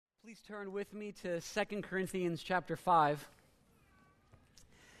Please turn with me to 2 Corinthians chapter 5.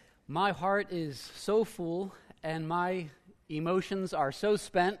 My heart is so full and my emotions are so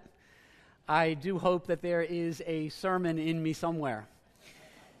spent, I do hope that there is a sermon in me somewhere.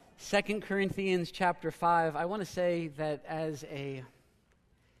 2 Corinthians chapter 5, I want to say that as a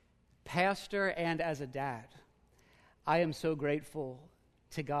pastor and as a dad, I am so grateful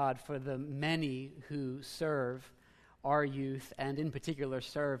to God for the many who serve our youth, and in particular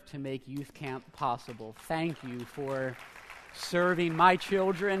serve to make youth camp possible. Thank you for serving my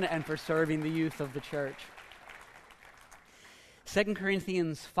children and for serving the youth of the church. 2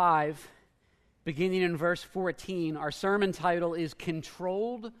 Corinthians 5, beginning in verse 14, our sermon title is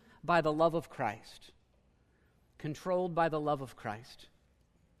Controlled by the Love of Christ. Controlled by the Love of Christ.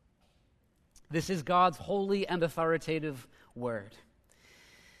 This is God's holy and authoritative word.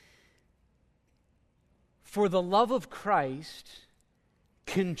 For the love of Christ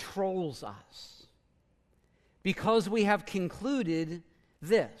controls us, because we have concluded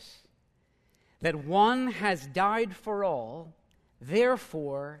this, that one has died for all,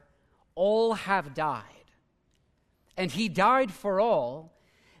 therefore all have died. And he died for all,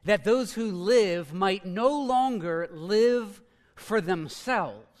 that those who live might no longer live for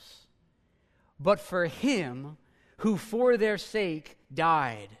themselves, but for him who for their sake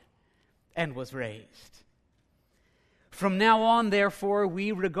died and was raised. From now on, therefore,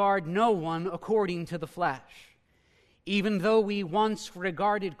 we regard no one according to the flesh. Even though we once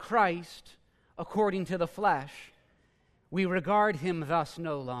regarded Christ according to the flesh, we regard him thus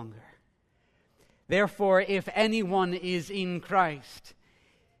no longer. Therefore, if anyone is in Christ,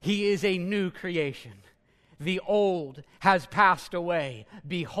 he is a new creation. The old has passed away.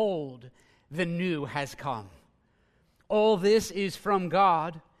 Behold, the new has come. All this is from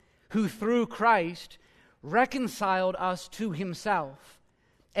God, who through Christ reconciled us to himself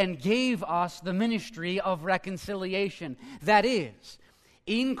and gave us the ministry of reconciliation. That is,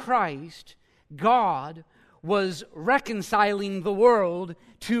 in Christ, God was reconciling the world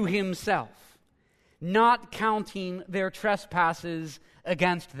to himself, not counting their trespasses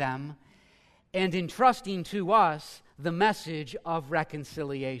against them, and entrusting to us the message of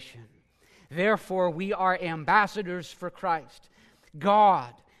reconciliation. Therefore, we are ambassadors for Christ,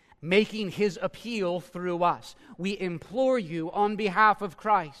 God making his appeal through us. We implore you on behalf of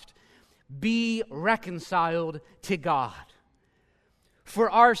Christ, be reconciled to God.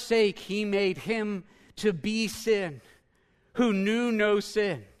 For our sake he made him to be sin, who knew no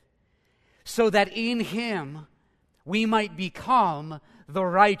sin, so that in him we might become the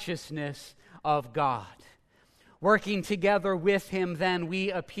righteousness of God. Working together with him, then, we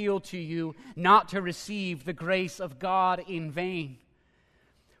appeal to you not to receive the grace of God in vain.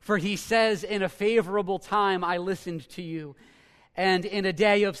 For he says, in a favorable time I listened to you, and in a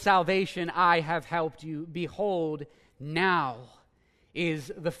day of salvation I have helped you. Behold, now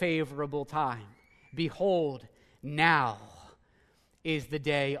is the favorable time. Behold, now is the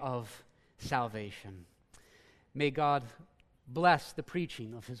day of salvation. May God bless the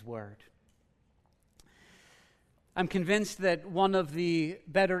preaching of his word. I'm convinced that one of the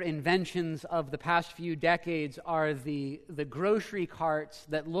better inventions of the past few decades are the grocery carts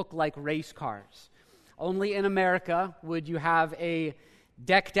that look like race cars. Only in America would you have a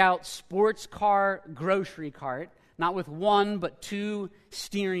decked-out sports car grocery cart, not with one but two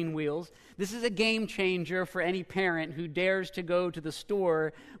steering wheels. This is a game changer for any parent who dares to go to the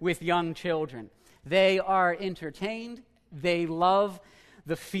store with young children. They are entertained. They love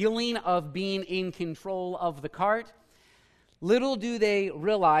the feeling of being in control of the cart. Little do they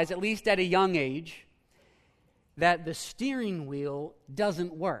realize, at least at a young age, that the steering wheel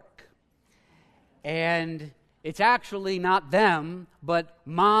doesn't work. And it's actually not them, but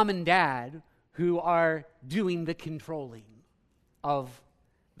mom and dad who are doing the controlling of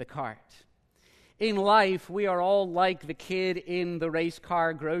the cart. In life, we are all like the kid in the race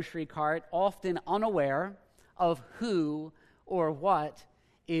car grocery cart, often unaware of who or what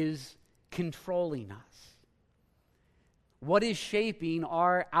is controlling us. What is shaping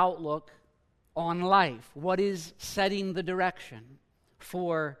our outlook on life? What is setting the direction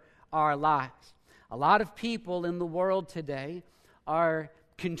for our lives? A lot of people in the world today are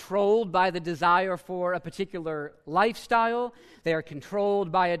controlled by the desire for a particular lifestyle. They are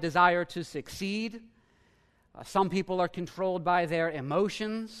controlled by a desire to succeed. Some people are controlled by their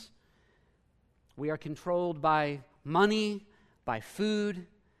emotions. We are controlled by money, by food,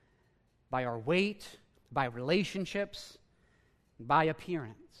 by our weight, by relationships, by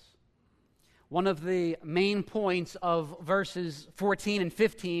appearance. One of the main points of verses 14 and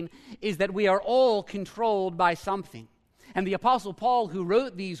 15 is that we are all controlled by something. And the Apostle Paul, who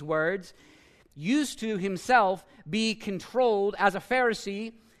wrote these words, used to himself be controlled as a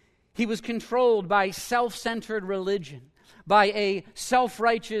Pharisee. He was controlled by self-centered religion, by a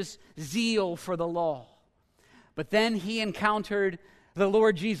self-righteous zeal for the law. But then he encountered the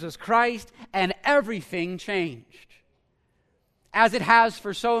Lord Jesus Christ, and everything changed. As it has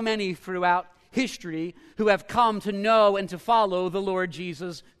for so many throughout history who have come to know and to follow the Lord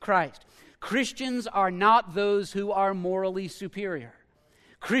Jesus Christ. Christians are not those who are morally superior.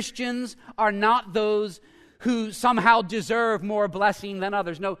 Christians are not those who somehow deserve more blessing than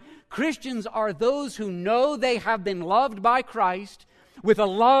others. No, Christians are those who know they have been loved by Christ with a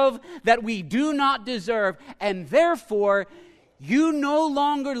love that we do not deserve, and therefore you no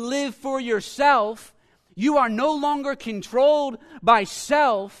longer live for yourself. You are no longer controlled by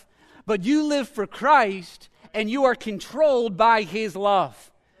self, but you live for Christ, and you are controlled by His love.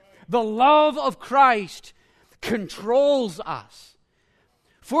 The love of Christ controls us.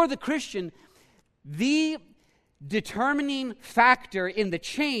 For the Christian, the determining factor in the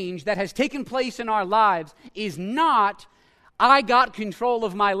change that has taken place in our lives is not, I got control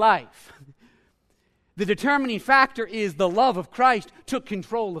of my life. The determining factor is the love of Christ took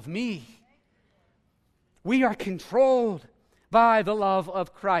control of me. We are controlled by the love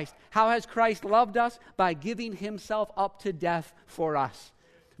of Christ. How has Christ loved us? By giving Himself up to death for us.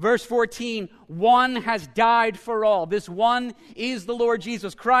 Verse 14, one has died for all. This one is the Lord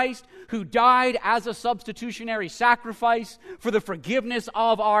Jesus Christ, who died as a substitutionary sacrifice for the forgiveness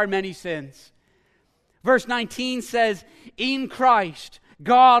of our many sins. Verse 19 says, in Christ,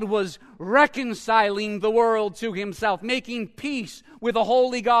 God was reconciling the world to Himself, making peace with a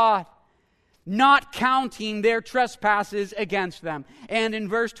holy God, not counting their trespasses against them. And in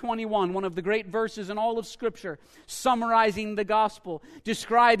verse 21, one of the great verses in all of Scripture, summarizing the gospel,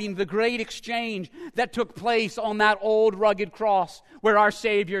 describing the great exchange that took place on that old rugged cross where our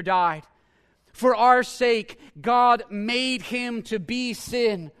Savior died. For our sake, God made Him to be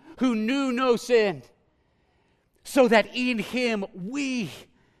sin who knew no sin, so that in Him we,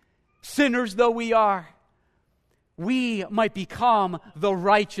 sinners though we are, we might become the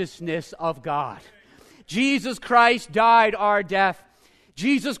righteousness of God. Jesus Christ died our death.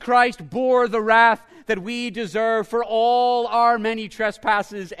 Jesus Christ bore the wrath that we deserve for all our many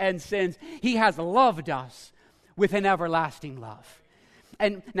trespasses and sins. He has loved us with an everlasting love.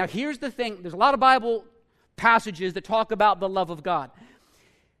 And now here's the thing. There's a lot of Bible passages that talk about the love of God.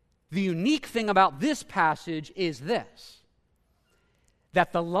 The unique thing about this passage is this: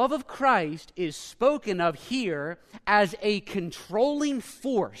 that the love of Christ is spoken of here as a controlling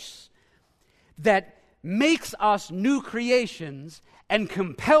force that makes us new creations and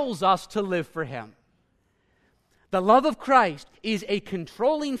compels us to live for Him. The love of Christ is a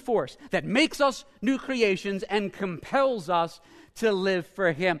controlling force that makes us new creations and compels us to live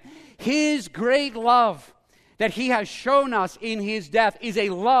for Him. His great love that He has shown us in His death is a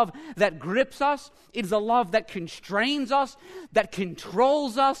love that grips us. It is a love that constrains us, that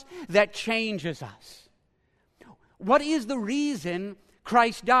controls us, that changes us. What is the reason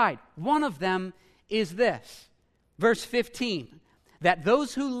Christ died? One of them is this. Verse 15, that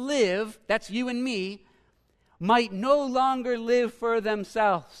those who live, that's you and me, might no longer live for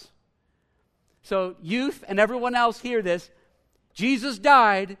themselves. So youth and everyone else hear this. Jesus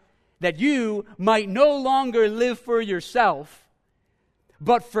died that you might no longer live for yourself,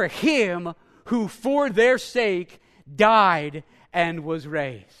 but for Him who for their sake died and was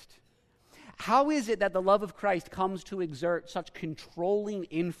raised. How is it that the love of Christ comes to exert such controlling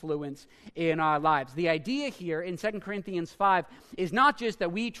influence in our lives? The idea here in 2 Corinthians 5 is not just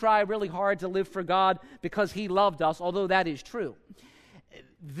that we try really hard to live for God because He loved us, although that is true.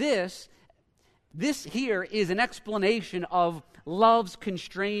 This here is an explanation of love's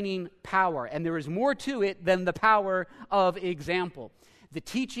constraining power, and there is more to it than the power of example. The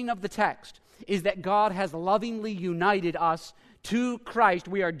teaching of the text is that God has lovingly united us to Christ.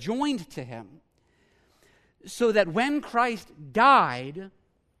 We are joined to Him, so that when Christ died,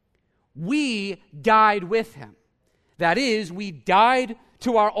 we died with Him. That is, we died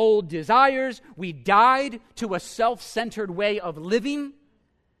to our old desires, we died to a self-centered way of living,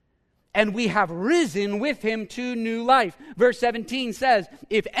 and we have risen with Him to new life. Verse 17 says,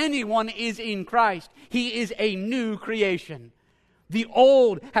 if anyone is in Christ, he is a new creation. The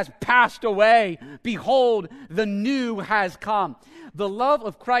old has passed away. Behold, the new has come. The love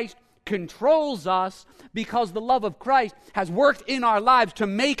of Christ controls us because the love of Christ has worked in our lives to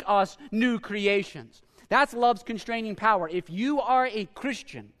make us new creations. That's love's constraining power. If you are a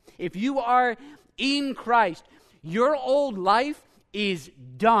Christian, if you are in Christ, your old life is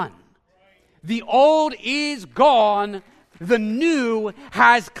done. The old is gone The new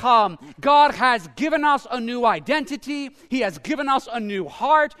has come. God has given us a new identity. He has given us a new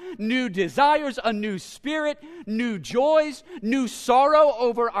heart, new desires, a new spirit, new joys, new sorrow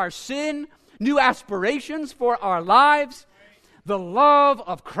over our sin, new aspirations for our lives. The love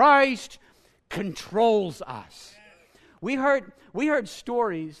of Christ controls us. We heard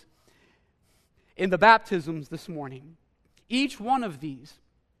stories in the baptisms this morning. Each one of these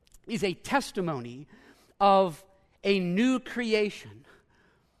is a testimony of a new creation,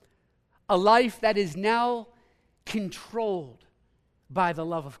 a life that is now controlled by the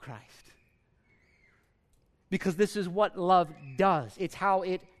love of Christ. Because this is what love does. It's how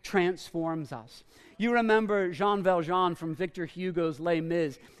it transforms us. You remember Jean Valjean from Victor Hugo's Les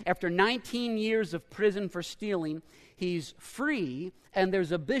Mis. After 19 years of prison for stealing, he's free, and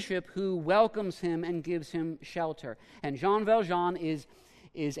there's a bishop who welcomes him and gives him shelter. And Jean Valjean is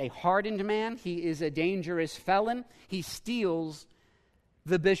a hardened man. He is a dangerous felon. He steals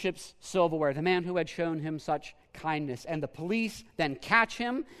the bishop's silverware, the man who had shown him such kindness. And the police then catch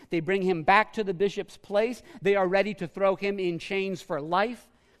him. They bring him back to the bishop's place. They are ready to throw him in chains for life.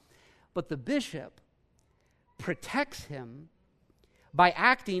 But the bishop protects him by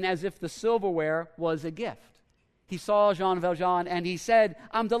acting as if the silverware was a gift. He saw Jean Valjean and he said,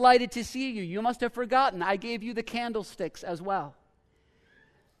 "I'm delighted to see you. You must have forgotten. I gave you the candlesticks as well."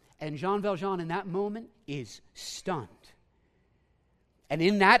 And Jean Valjean in that moment is stunned. And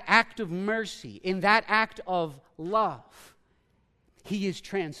in that act of mercy, in that act of love, he is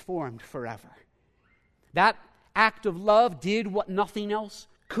transformed forever. That act of love did what nothing else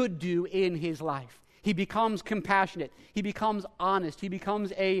could do in his life. He becomes compassionate. He becomes honest. He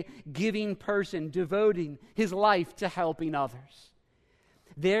becomes a giving person, devoting his life to helping others.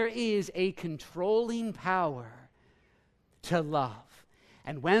 There is a controlling power to love.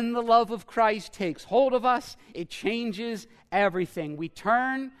 And when the love of Christ takes hold of us, it changes everything. We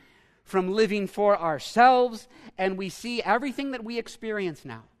turn from living for ourselves, and we see everything that we experience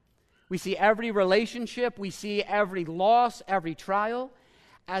now. We see every relationship, we see every loss, every trial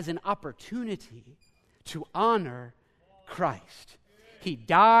as an opportunity to honor Christ. He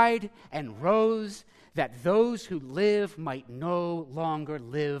died and rose that those who live might no longer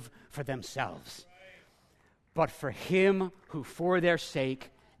live for themselves, but for him who for their sake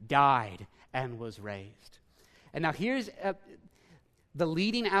died and was raised. And now here's the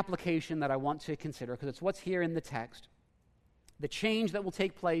leading application that I want to consider, because it's what's here in the text. The change that will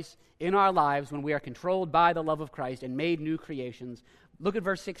take place in our lives when we are controlled by the love of Christ and made new creations. Look at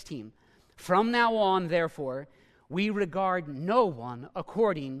verse 16. From now on, therefore, we regard no one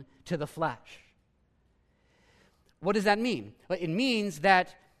according to the flesh. What does that mean? Well, it means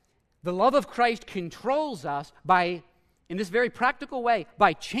that the love of Christ controls us by, in this very practical way,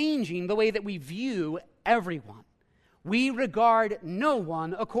 by changing the way that we view everyone. We regard no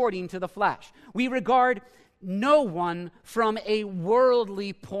one according to the flesh. We regard no one from a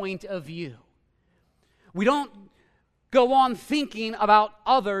worldly point of view. We don't go on thinking about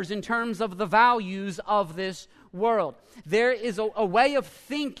others in terms of the values of this world. There is a way of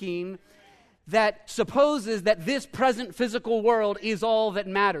thinking that supposes that this present physical world is all that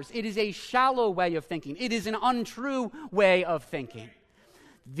matters. It is a shallow way of thinking. It is an untrue way of thinking.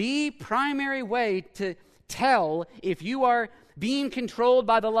 The primary way to tell if you are being controlled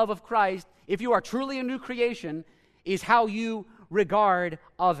by the love of Christ, if you are truly a new creation, is how you regard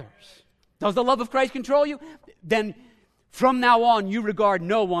others. Does the love of Christ control you? Then from now on, you regard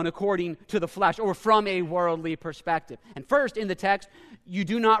no one according to the flesh or from a worldly perspective. And first, in the text, you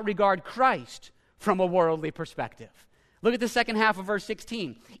do not regard Christ from a worldly perspective. Look at the second half of verse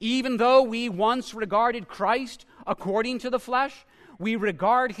 16. Even though we once regarded Christ according to the flesh, we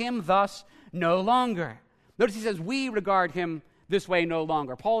regard him thus no longer. Notice he says, we regard him this way no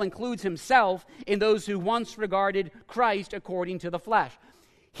longer. Paul includes himself in those who once regarded Christ according to the flesh.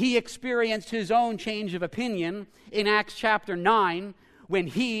 He experienced his own change of opinion in Acts chapter 9 when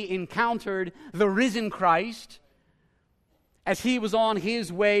he encountered the risen Christ as he was on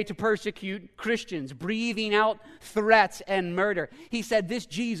his way to persecute Christians, breathing out threats and murder. He said, this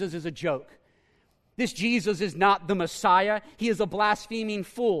Jesus is a joke. This Jesus is not the Messiah. He is a blaspheming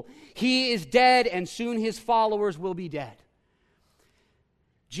fool. He is dead, and soon his followers will be dead.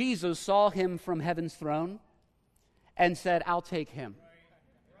 Jesus saw him from heaven's throne and said, I'll take him.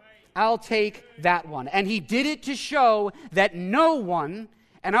 I'll take that one. And he did it to show that no one,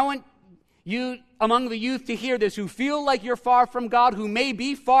 and I want you among the youth to hear this, who feel like you're far from God, who may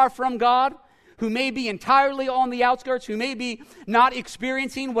be far from God, who may be entirely on the outskirts, who may be not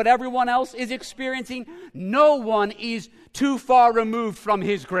experiencing what everyone else is experiencing. No one is too far removed from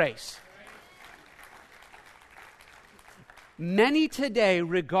his grace. Many today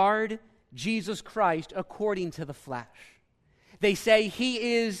regard Jesus Christ according to the flesh. They say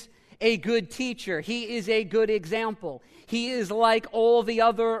he is a good teacher. He is a good example. He is like all the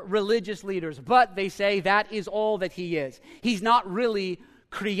other religious leaders. But they say that is all that he is. He's not really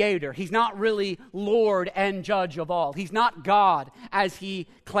creator. He's not really Lord and judge of all. He's not God as he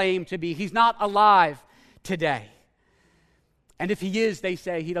claimed to be. He's not alive today. And if he is, they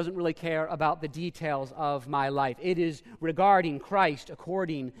say, he doesn't really care about the details of my life. It is regarding Christ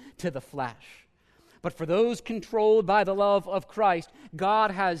according to the flesh. But for those controlled by the love of Christ, God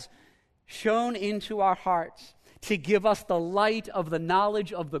has shone into our hearts to give us the light of the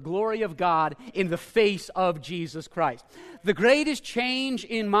knowledge of the glory of God in the face of Jesus Christ. The greatest change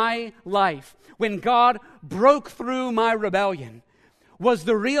in my life, when God broke through my rebellion, was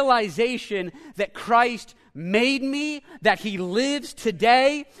the realization that Christ made me, that he lives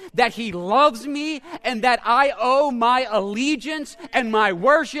today, that he loves me, and that I owe my allegiance and my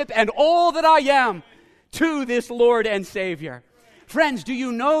worship and all that I am to this Lord and Savior. Friends, do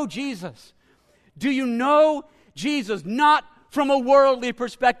you know Jesus? Do you know Jesus, not from a worldly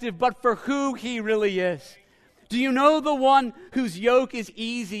perspective, but for who he really is? Do you know the one whose yoke is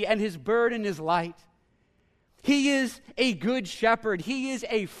easy and his burden is light? He is a good shepherd. He is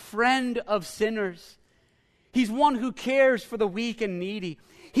a friend of sinners. He's one who cares for the weak and needy.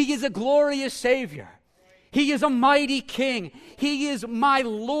 He is a glorious Savior. He is a mighty King. He is my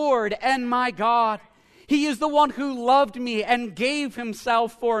Lord and my God. He is the one who loved me and gave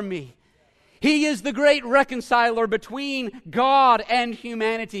himself for me. He is the great reconciler between God and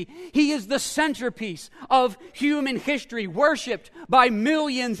humanity. He is the centerpiece of human history, worshipped by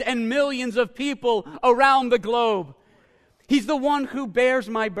millions and millions of people around the globe. He's the one who bears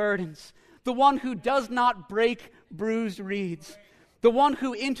my burdens, the one who does not break bruised reeds, the one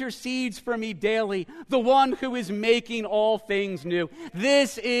who intercedes for me daily, the one who is making all things new.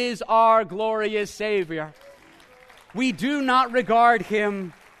 This is our glorious Savior. We do not regard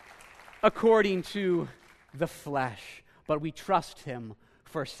him according to the flesh, but we trust him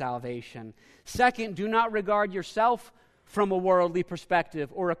for salvation. Second, do not regard yourself from a worldly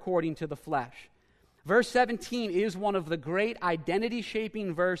perspective or according to the flesh. Verse 17 is one of the great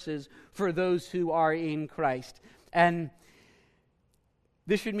identity-shaping verses for those who are in Christ. And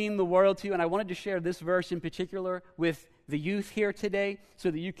this should mean the world to you, and I wanted to share this verse in particular with the youth here today so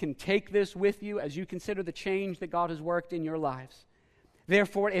that you can take this with you as you consider the change that God has worked in your lives.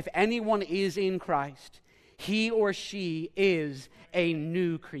 Therefore, if anyone is in Christ, he or she is a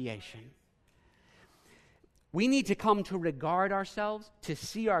new creation. We need to come to regard ourselves, to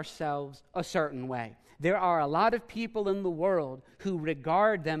see ourselves a certain way. There are a lot of people in the world who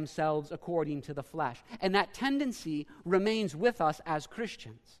regard themselves according to the flesh, and that tendency remains with us as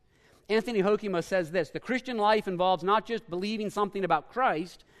Christians. Anthony Hoekema says this: the Christian life involves not just believing something about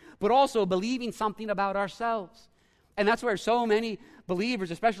Christ, but also believing something about ourselves. And that's where so many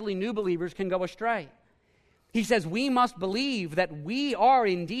believers, especially new believers, can go astray. He says we must believe that we are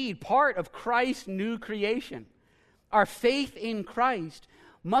indeed part of Christ's new creation. Our faith in Christ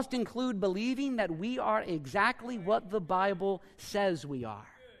must include believing that we are exactly what the Bible says we are.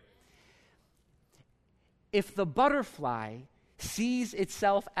 If the butterfly sees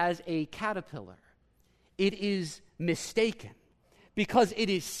itself as a caterpillar, it is mistaken, because it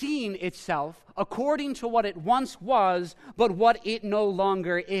is seeing itself according to what it once was, but what it no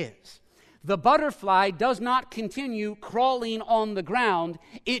longer is. The butterfly does not continue crawling on the ground,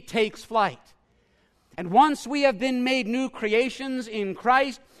 it takes flight. And once we have been made new creations in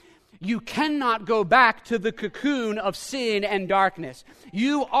Christ, you cannot go back to the cocoon of sin and darkness.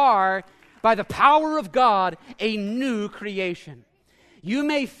 You are, by the power of God, a new creation. You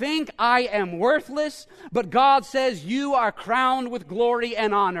may think I am worthless, but God says you are crowned with glory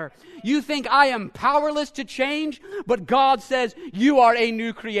and honor. You think I am powerless to change, but God says you are a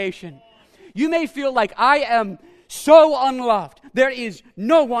new creation. You may feel like I am so unloved. There is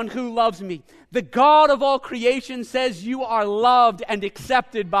no one who loves me. The God of all creation says you are loved and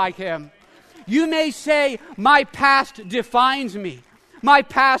accepted by him. You may say, my past defines me. My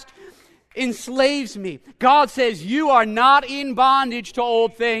past enslaves me. God says you are not in bondage to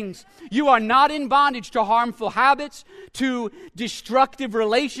old things. You are not in bondage to harmful habits, to destructive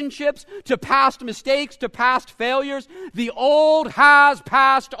relationships, to past mistakes, to past failures. The old has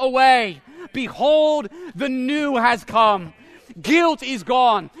passed away. Behold, the new has come. Guilt is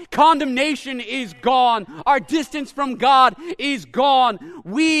gone. Condemnation is gone. Our distance from God is gone.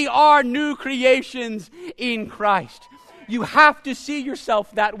 We are new creations in Christ. You have to see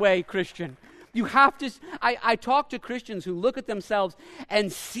yourself that way, Christian. You have to, I talk to Christians who look at themselves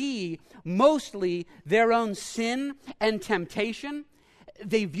and see mostly their own sin and temptation.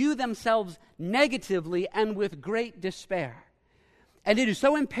 They view themselves negatively and with great despair. And it is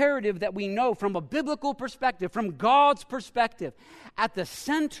so imperative that we know from a biblical perspective, from God's perspective, at the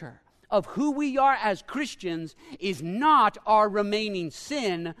center of who we are as Christians is not our remaining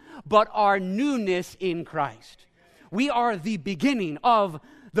sin, but our newness in Christ. We are the beginning of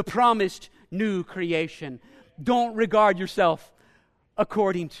the promised new creation. Don't regard yourself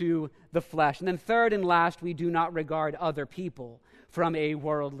according to the flesh. And then third and last, we do not regard other people from a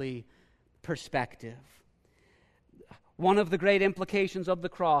worldly perspective. One of the great implications of the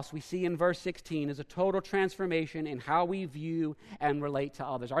cross we see in verse 16 is a total transformation in how we view and relate to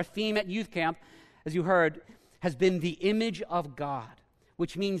others. Our theme at youth camp, as you heard, has been the image of God,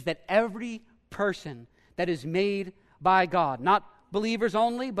 which means that every person that is made by God, not believers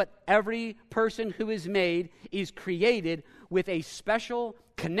only, but every person who is made is created with a special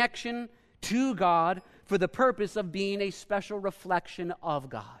connection to God for the purpose of being a special reflection of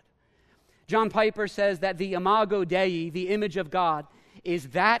God. John Piper says that the imago Dei, the image of God, is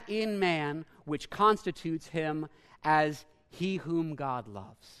that in man which constitutes him as he whom God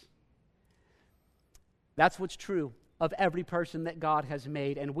loves. That's what's true of every person that God has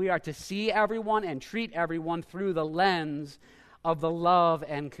made, and we are to see everyone and treat everyone through the lens of the love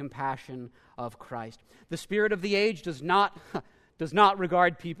and compassion of Christ. The spirit of the age does not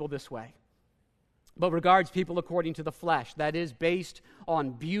regard people this way, but regards people according to the flesh. That is based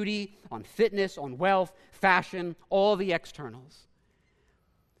on beauty, on fitness, on wealth, fashion, all the externals.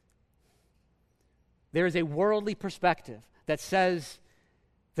 There is a worldly perspective that says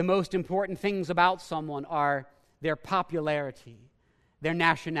the most important things about someone are their popularity, their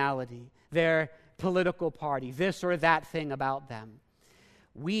nationality, their political party, this or that thing about them.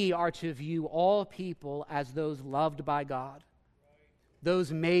 We are to view all people as those loved by God,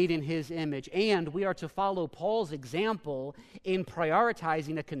 those made in his image. And we are to follow Paul's example in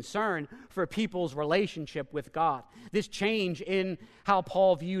prioritizing a concern for people's relationship with God. This change in how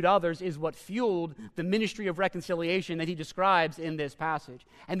Paul viewed others is what fueled the ministry of reconciliation that he describes in this passage.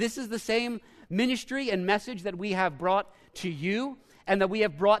 And this is the same ministry and message that we have brought to you and that we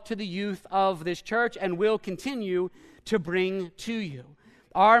have brought to the youth of this church and will continue to bring to you.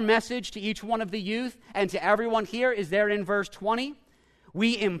 Our message to each one of the youth and to everyone here is there in verse 20.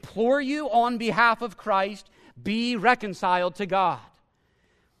 We implore you on behalf of Christ, be reconciled to God.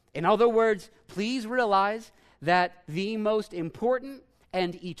 In other words, please realize that the most important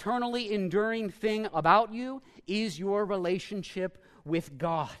and eternally enduring thing about you is your relationship with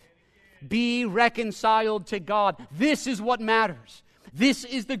God. Be reconciled to God. This is what matters. This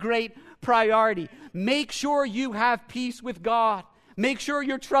is the great priority. Make sure you have peace with God. Make sure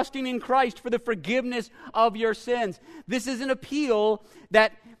you're trusting in Christ for the forgiveness of your sins. This is an appeal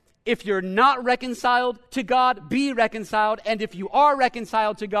that if you're not reconciled to God, be reconciled. And if you are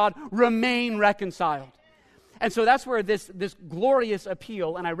reconciled to God, remain reconciled. And so that's where this glorious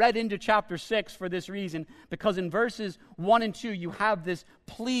appeal, and I read into chapter 6 for this reason, because in verses 1 and 2, you have this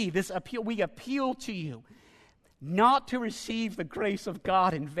plea, this appeal. We appeal to you not to receive the grace of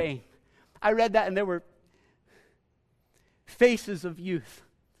God in vain. I read that and there were faces of youth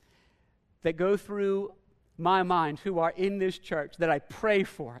that go through my mind who are in this church that I pray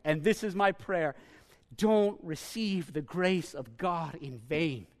for. And this is my prayer. Don't receive the grace of God in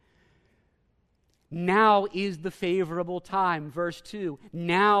vain. Now is the favorable time. Verse 2.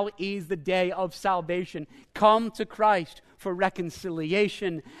 Now is the day of salvation. Come to Christ for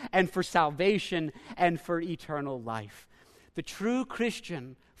reconciliation and for salvation and for eternal life. The true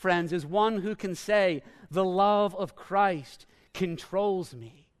Christian, friends, is one who can say, the love of Christ controls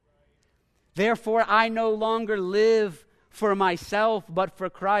me. Therefore, I no longer live for myself, but for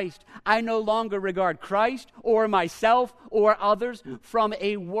Christ. I no longer regard Christ or myself or others from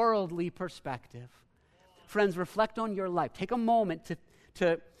a worldly perspective. Friends, reflect on your life. Take a moment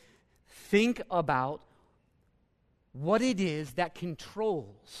to think about what it is that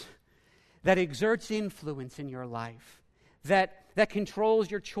controls, that exerts influence in your life, that controls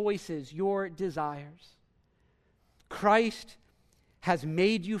your choices, your desires. Christ has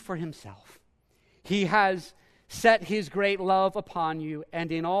made you for himself. He has set his great love upon you,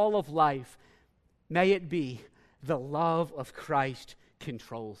 and in all of life, may it be the love of Christ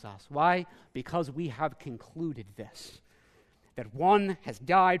controls us. Why? Because we have concluded this, that one has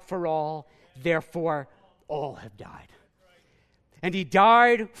died for all, therefore all have died. And he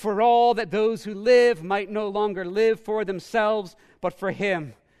died for all, that those who live might no longer live for themselves, but for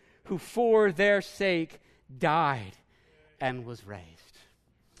him who for their sake died and was raised.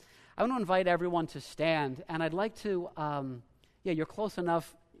 I want to invite everyone to stand, and I'd like to, you're close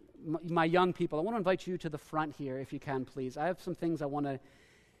enough, my young people, I want to invite you to the front here, if you can, please. I have some things I want to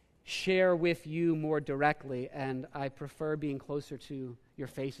share with you more directly, and I prefer being closer to your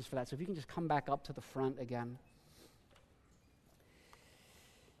faces for that. So if you can just come back up to the front again.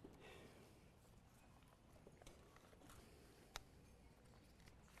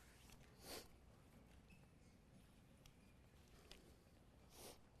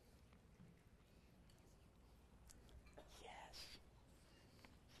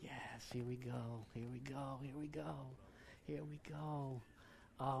 Here we go, here we go, here we go, here we go.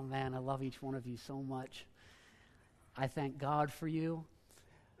 Oh man, I love each one of you so much. I thank God for you.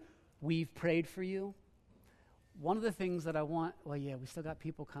 We've prayed for you. One of the things that I want, we still got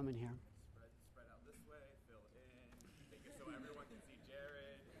people coming here. Spread out this way, fill in. Make it so everyone can see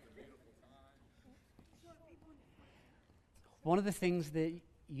Jared. It's a beautiful time. One of the things that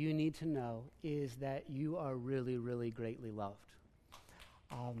you need to know is that you are really, really greatly loved.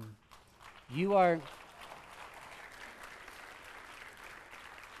 You're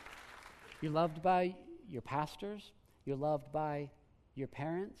loved by your pastors. You're loved by your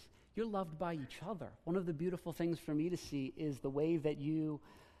parents. You're loved by each other. One of the beautiful things for me to see is the way that you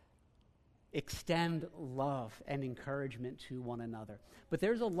extend love and encouragement to one another. But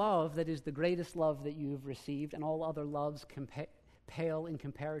there's a love that is the greatest love that you've received, and all other loves pale in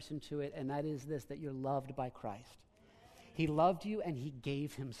comparison to it, and that is this, that you're loved by Christ. He loved you and he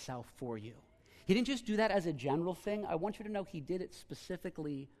gave himself for you. He didn't just do that as a general thing. I want you to know he did it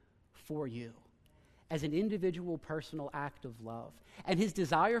specifically for you as an individual personal act of love. And his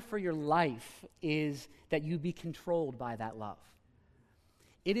desire for your life is that you be controlled by that love.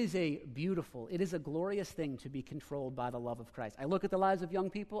 It is a glorious thing to be controlled by the love of Christ. I look at the lives of young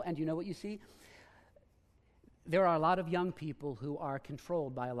people, and you know what you see? There are a lot of young people who are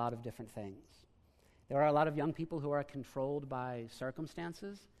controlled by a lot of different things. There are a lot of young people who are controlled by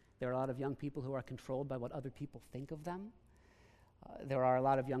circumstances. There are a lot of young people who are controlled by what other people think of them. There are a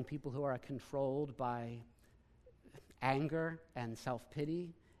lot of young people who are controlled by anger and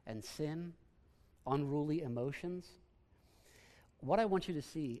self-pity and sin, unruly emotions. What I want you to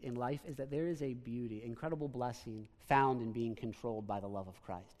see in life is that there is a beauty, incredible blessing found in being controlled by the love of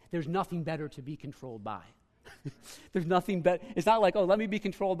Christ. There's nothing better to be controlled by. There's nothing better. It's not like, let me be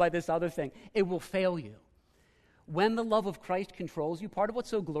controlled by this other thing. It will fail you. When the love of Christ controls you, part of what's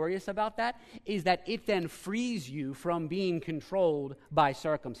so glorious about that is that it then frees you from being controlled by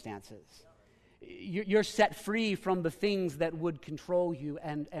circumstances. You're set free from the things that would control you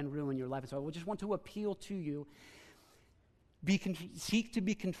and ruin your life. And so I just want to appeal to you, seek to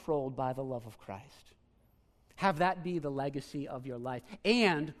be controlled by the love of Christ. Have that be the legacy of your life,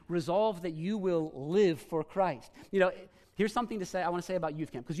 and resolve that you will live for Christ. Here's something I want to say about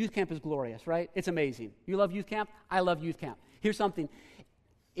youth camp, because youth camp is glorious, right? It's amazing. You love youth camp? I love youth camp. Here's something.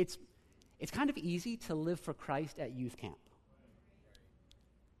 It's kind of easy to live for Christ at youth camp,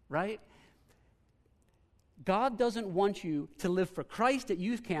 right? God doesn't want you to live for Christ at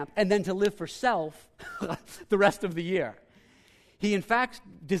youth camp and then to live for self the rest of the year. He, in fact,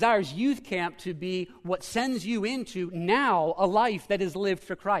 desires youth camp to be what sends you into now a life that is lived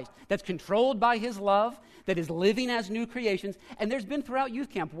for Christ, that's controlled by his love, that is living as new creations. And there's been throughout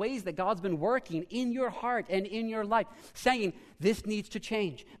youth camp ways that God's been working in your heart and in your life, saying, this needs to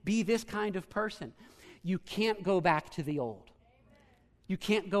change. Be this kind of person. You can't go back to the old. You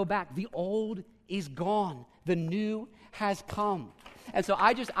can't go back. The old is gone. The new has come. And so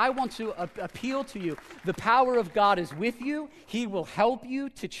I want to appeal to you. The power of God is with you. He will help you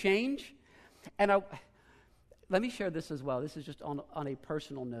to change. And let me share this as well. This is just on a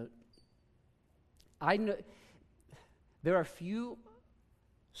personal note. I know there are few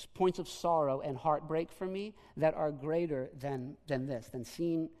points of sorrow and heartbreak for me that are greater than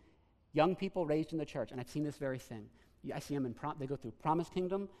seeing young people raised in the church. And I've seen this very thing. I see them they go through Promise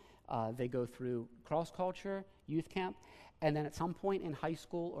Kingdom. They go through cross culture, youth camp. And then at some point in high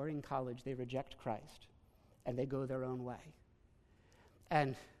school or in college, they reject Christ, and they go their own way.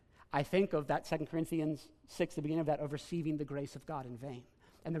 And I think of that 2 Corinthians 6, the beginning of that, of receiving the grace of God in vain.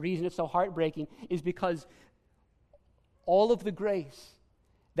 And the reason it's so heartbreaking is because all of the grace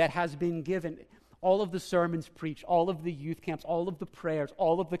that has been given, all of the sermons preached, all of the youth camps, all of the prayers,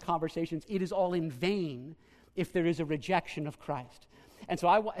 all of the conversations, it is all in vain if there is a rejection of Christ. And so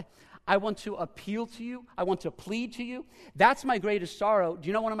I want to appeal to you. I want to plead to you. That's my greatest sorrow. Do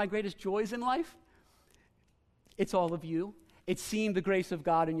you know one of my greatest joys in life? It's all of you. It's seeing the grace of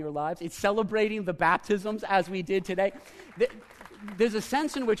God in your lives. It's celebrating the baptisms as we did today. There's a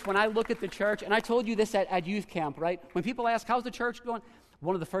sense in which when I look at the church, and I told you this at youth camp, right? When people ask, how's the church going?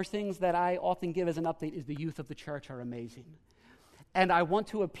 One of the first things that I often give as an update is the youth of the church are amazing. And I want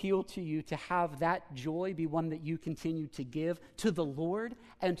to appeal to you to have that joy be one that you continue to give to the Lord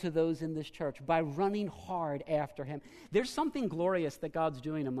and to those in this church by running hard after him. There's something glorious that God's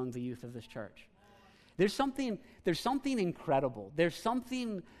doing among the youth of this church. There's something incredible. There's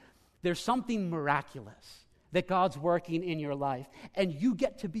something miraculous that God's working in your life. And you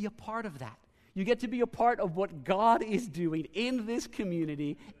get to be a part of that. You get to be a part of what God is doing in this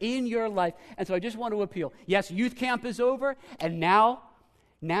community, in your life. And so I just want to appeal. Yes, youth camp is over, and now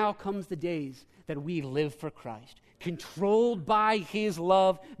comes the days that we live for Christ, controlled by his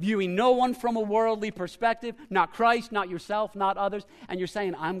love, viewing no one from a worldly perspective, not Christ, not yourself, not others. And you're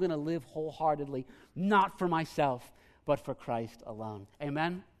saying, I'm going to live wholeheartedly, not for myself, but for Christ alone.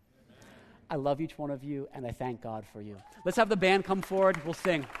 Amen? I love each one of you, and I thank God for you. Let's have the band come forward. We'll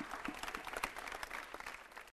sing.